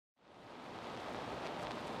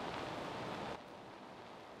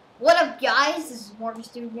What up, guys? This is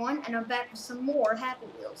Morgan1, and I'm back with some more Happy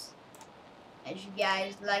Wheels. As you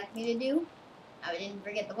guys like me to do, I didn't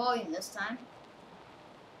forget the volume this time.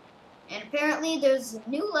 And apparently there's a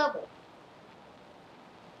new level.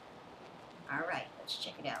 Alright, let's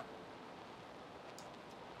check it out.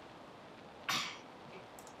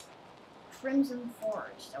 Crimson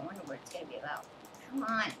Forest. I wonder what it's going to be about. Come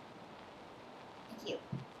on. Thank you.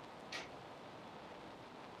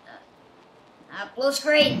 Blue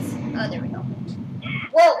screens. Oh, there we go.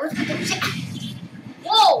 Whoa, what's with the shit?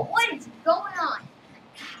 Whoa, what is going on?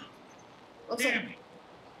 Looks like...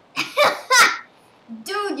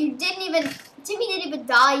 Dude, you didn't even... Timmy didn't even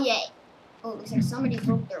die yet. Oh, looks like somebody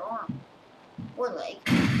broke their arm. Or leg.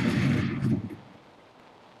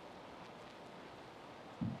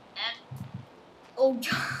 Oh,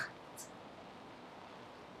 God.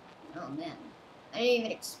 Oh, man. I didn't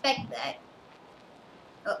even expect that.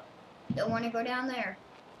 Oh, don't want to go down there.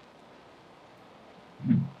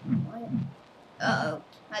 What? Uh-oh.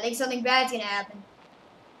 I think something bad's gonna happen.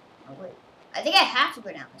 Oh, wait. I think I have to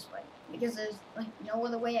go down this way. Because there's, like, no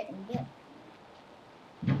other way I can get.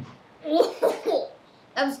 Oh,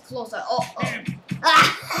 that was close. Oh.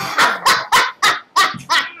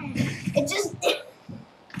 It just...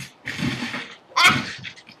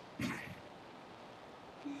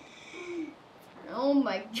 Oh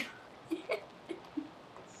my God.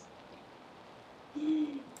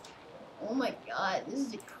 Oh my God, this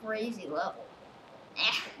is a crazy level.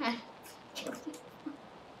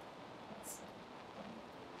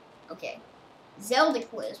 Okay. Zelda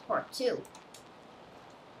Quiz Part 2.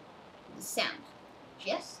 The sound.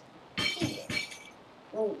 Just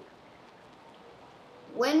whoa.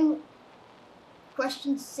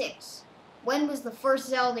 Question 6. When was the first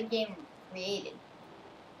Zelda game created?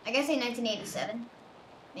 I guess say 1987.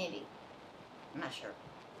 Maybe. I'm not sure.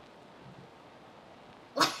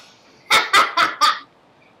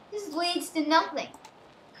 This leads to nothing.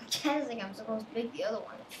 I'm guessing I'm supposed to pick the other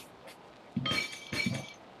one.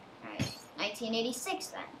 Alright. 1986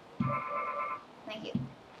 then. Thank you.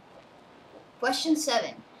 Question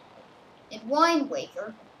 7. In Wind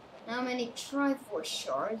Waker, how many Triforce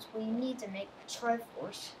shards will you need to make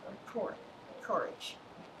Triforce of Courage?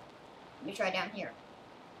 Let me try down here.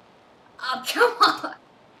 Oh, come on!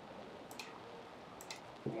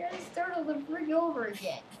 I gotta start all the frig over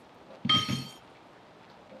again.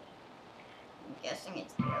 I'm guessing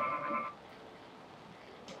it's the other one.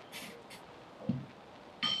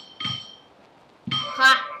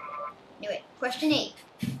 Ha! Knew it. Question 8.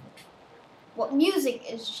 What music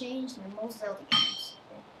is changed in most Zelda games?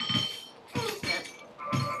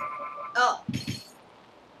 Oh.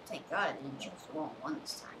 Thank God I didn't choose the wrong one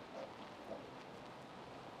this time.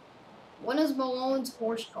 What is Malone's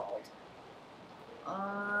horse called?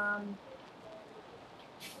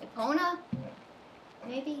 Epona?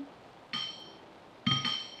 Maybe?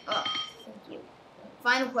 Oh, thank you.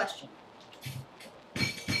 Final question.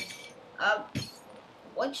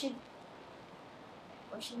 What should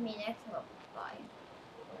me next level buy?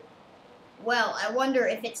 Well, I wonder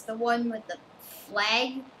if it's the one with the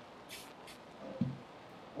flag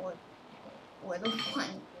or the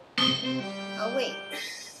one. Oh wait,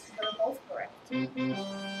 they're both correct.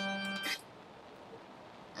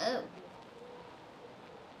 Oh.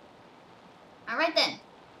 Alright then.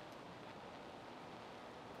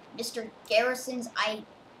 Mr. Garrison's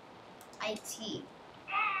IT.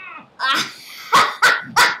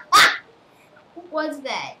 What's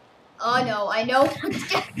that? Oh no, I know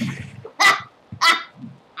what's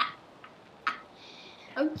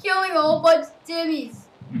I'm killing a whole bunch of Timmys.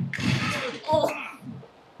 Oh.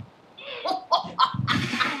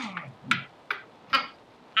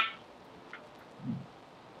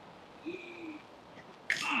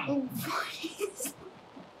 What is this?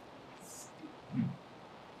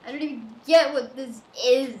 I don't even get what this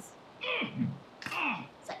is.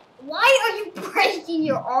 It's like, why are you breaking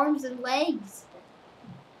your arms and legs?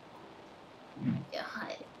 Oh my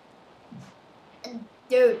God. And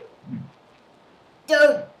dude.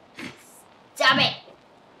 Stop it.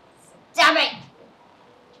 Stop it.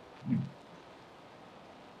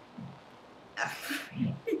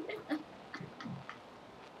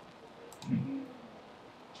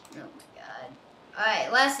 Oh my God. Alright,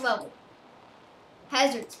 last level.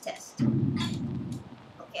 Hazards test.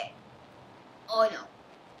 Okay. Oh no.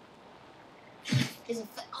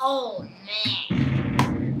 Oh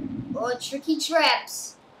man. Oh, tricky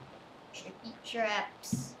traps. Tricky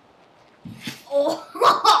traps.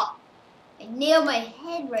 Oh! I nailed my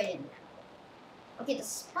head right in there. Okay, the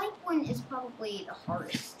spike one is probably the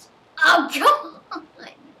hardest. Oh, come on!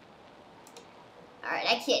 Alright,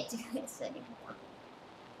 I can't do this anymore.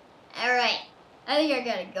 Alright. I think I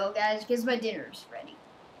gotta go, guys, because my dinner's ready.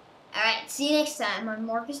 Alright, see you next time on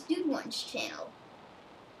Marcus Dude One's channel.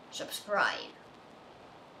 Subscribe.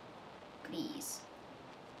 Please.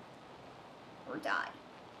 Or die.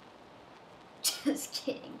 Just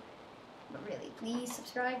kidding. But really, please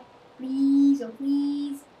subscribe. Please, oh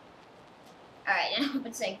please. Alright, I hope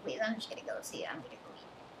it's saying please. I'm just gonna go see it. I'm gonna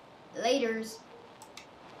go eat. Laters.